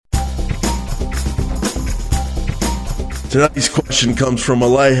Tonight's question comes from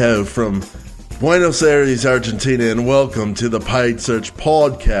Alejo from Buenos Aires, Argentina, and welcome to the Paid Search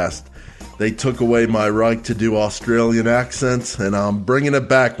Podcast. They took away my right to do Australian accents, and I'm bringing it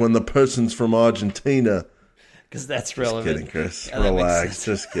back when the person's from Argentina. Because that's relevant. Just kidding, Chris. Yeah, relax.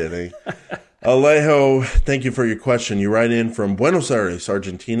 Just kidding. Alejo, thank you for your question. You write in from Buenos Aires,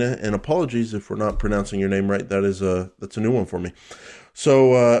 Argentina, and apologies if we're not pronouncing your name right. That's a new one for me. So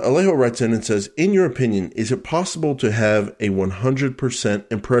Alejo writes in and says, in your opinion, is it possible to have a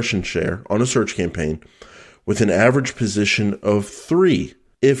 100% impression share on a search campaign with an average position of 3?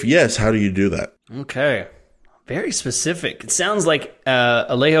 If yes, how do you do that? Okay. Very specific. It sounds like,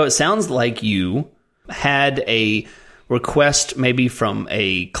 Alejo, it sounds like you had a request maybe from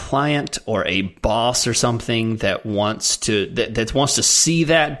a client or a boss or something that wants to see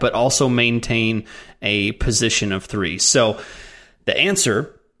that, but also maintain a position of 3. So the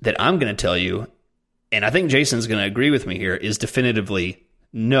answer that I'm going to tell you, and I think Jason's going to agree with me here, is definitively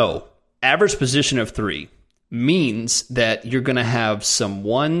no. Average position of 3 means that you're going to have some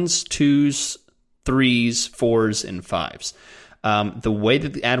 1s, 2s, 3s, 4s, and 5s. The way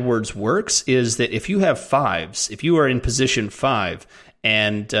that the AdWords works is that if you have 5s, if you are in position 5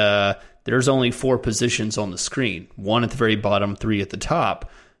 and there's only 4 positions on the screen, 1 at the very bottom, 3 at the top,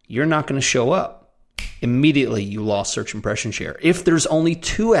 you're not going to show up. Immediately you lost search impression share. If there's only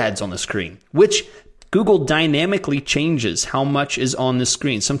 2 ads on the screen, which Google dynamically changes how much is on the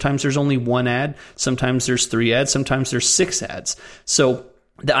screen. Sometimes there's only 1 ad, sometimes there's 3 ads, sometimes there's 6 ads. So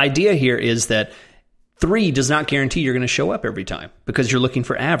the idea here is that 3 does not guarantee you're going to show up every time because you're looking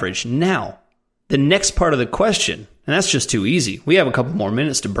for average. Now, the next part of the question, and that's just too easy. We have a couple more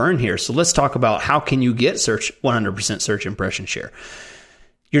minutes to burn here. So let's talk about how can you get 100% search impression share.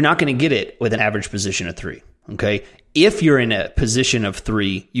 You're not going to get it with an average position of 3, okay? If you're in a position of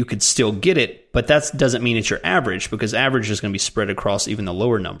 3, you could still get it, but that doesn't mean it's your average because average is going to be spread across even the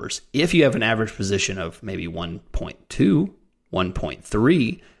lower numbers. If you have an average position of maybe 1.2,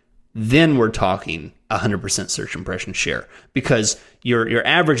 1.3, then we're talking 100% search impression share because your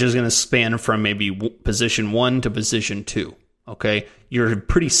average is going to span from maybe position 1 to position 2. Okay, you're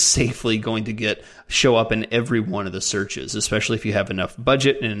pretty safely going to show up in every one of the searches, especially if you have enough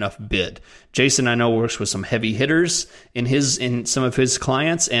budget and enough bid. Jason, I know, works with some heavy hitters in some of his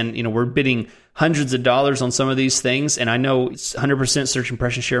clients, and we're bidding hundreds of dollars on some of these things. And I know 100% search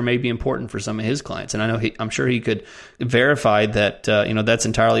impression share may be important for some of his clients, and I know I'm sure he could verify that that's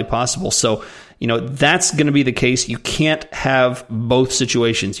entirely possible. So that's going to be the case. You can't have both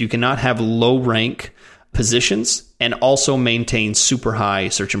situations. You cannot have low rank positions and also maintain super high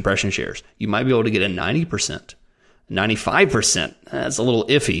search impression shares. You might be able to get a 90%, 95%. That's a little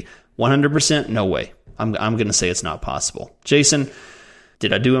iffy. 100%, no way. I'm going to say it's not possible. Jason,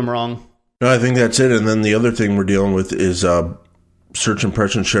 did I do him wrong? No, I think that's it. And then the other thing we're dealing with is search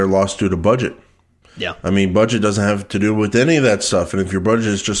impression share loss due to budget. Yeah. I mean, budget doesn't have to do with any of that stuff. And if your budget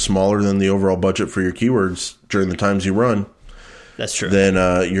is just smaller than the overall budget for your keywords during the times you run, that's true. Then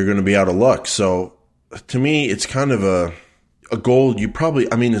you're going to be out of luck. So to me, it's kind of a goal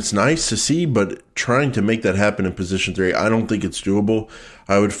it's nice to see, but trying to make that happen in position 3, I don't think it's doable.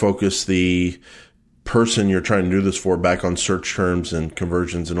 I would focus the person you're trying to do this for back on search terms and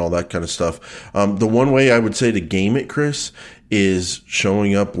conversions and all that kind of stuff. The one way I would say to game it, Chris, is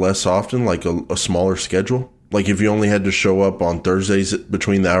showing up less often, like a smaller schedule. Like if you only had to show up on Thursdays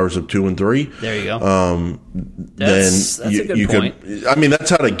between the hours of 2 and 3. There you go. That's a good point. That's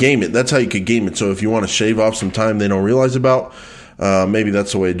how to game it. That's how you could game it. So if you want to shave off some time they don't realize about, maybe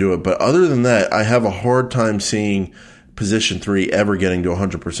that's the way to do it. But other than that, I have a hard time seeing position 3 ever getting to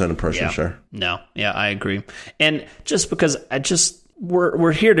 100% impression share. No. Yeah, I agree. And just because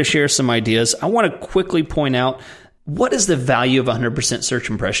we're here to share some ideas, I want to quickly point out, what is the value of 100% search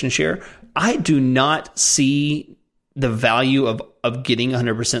impression share? I do not see the value of getting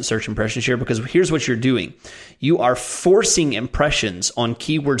 100% search impression share because here's what you're doing. You are forcing impressions on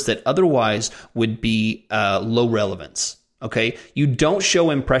keywords that otherwise would be low relevance. Okay, you don't show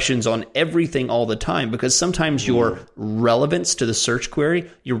impressions on everything all the time because sometimes your relevance to the search query,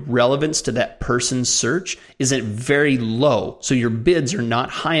 your relevance to that person's search isn't very low. So your bids are not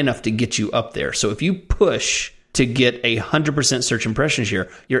high enough to get you up there. So if you push to get 100% search impression share,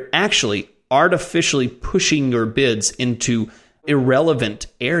 you're actually artificially pushing your bids into irrelevant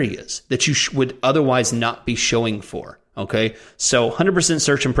areas that you would otherwise not be showing for. Okay, so 100%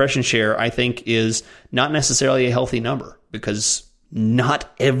 search impression share, I think, is not necessarily a healthy number because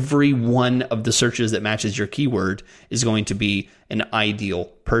not every one of the searches that matches your keyword is going to be an ideal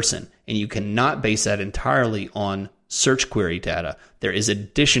person. And you cannot base that entirely on search query data. There is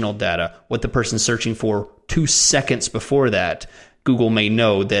additional data, what the person's searching for 2 seconds before that. Google may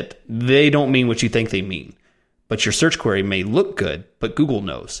know that they don't mean what you think they mean. But your search query may look good, but Google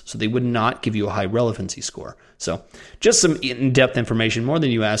knows. So they would not give you a high relevancy score. So just some in-depth information, more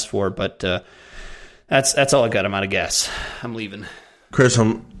than you asked for, but that's all I got. I'm out of gas. I'm leaving. Chris,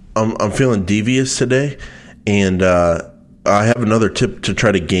 I'm feeling devious today, and I have another tip to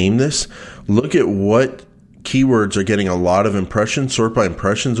try to game this. Look at what keywords are getting a lot of impressions, sort by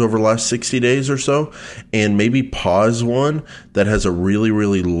impressions over the last 60 days or so, and maybe pause one that has a really,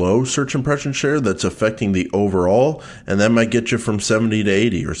 really low search impression share that's affecting the overall, and that might get you from 70 to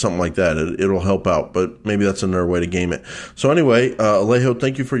 80 or something like that. It'll help out, but maybe that's another way to game it. So anyway, Alejo,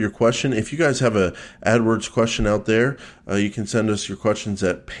 thank you for your question. If you guys have a AdWords question out there, you can send us your questions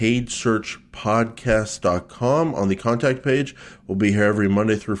at paidsearchpodcast.com on the contact page. We'll be here every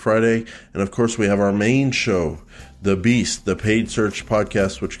Monday through Friday. And of course, we have our main show, The Beast, the Paid Search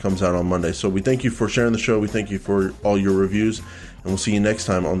Podcast, which comes out on Monday. So we thank you for sharing the show. We thank you for all your reviews. And we'll see you next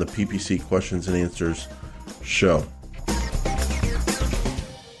time on the PPC Questions and Answers show.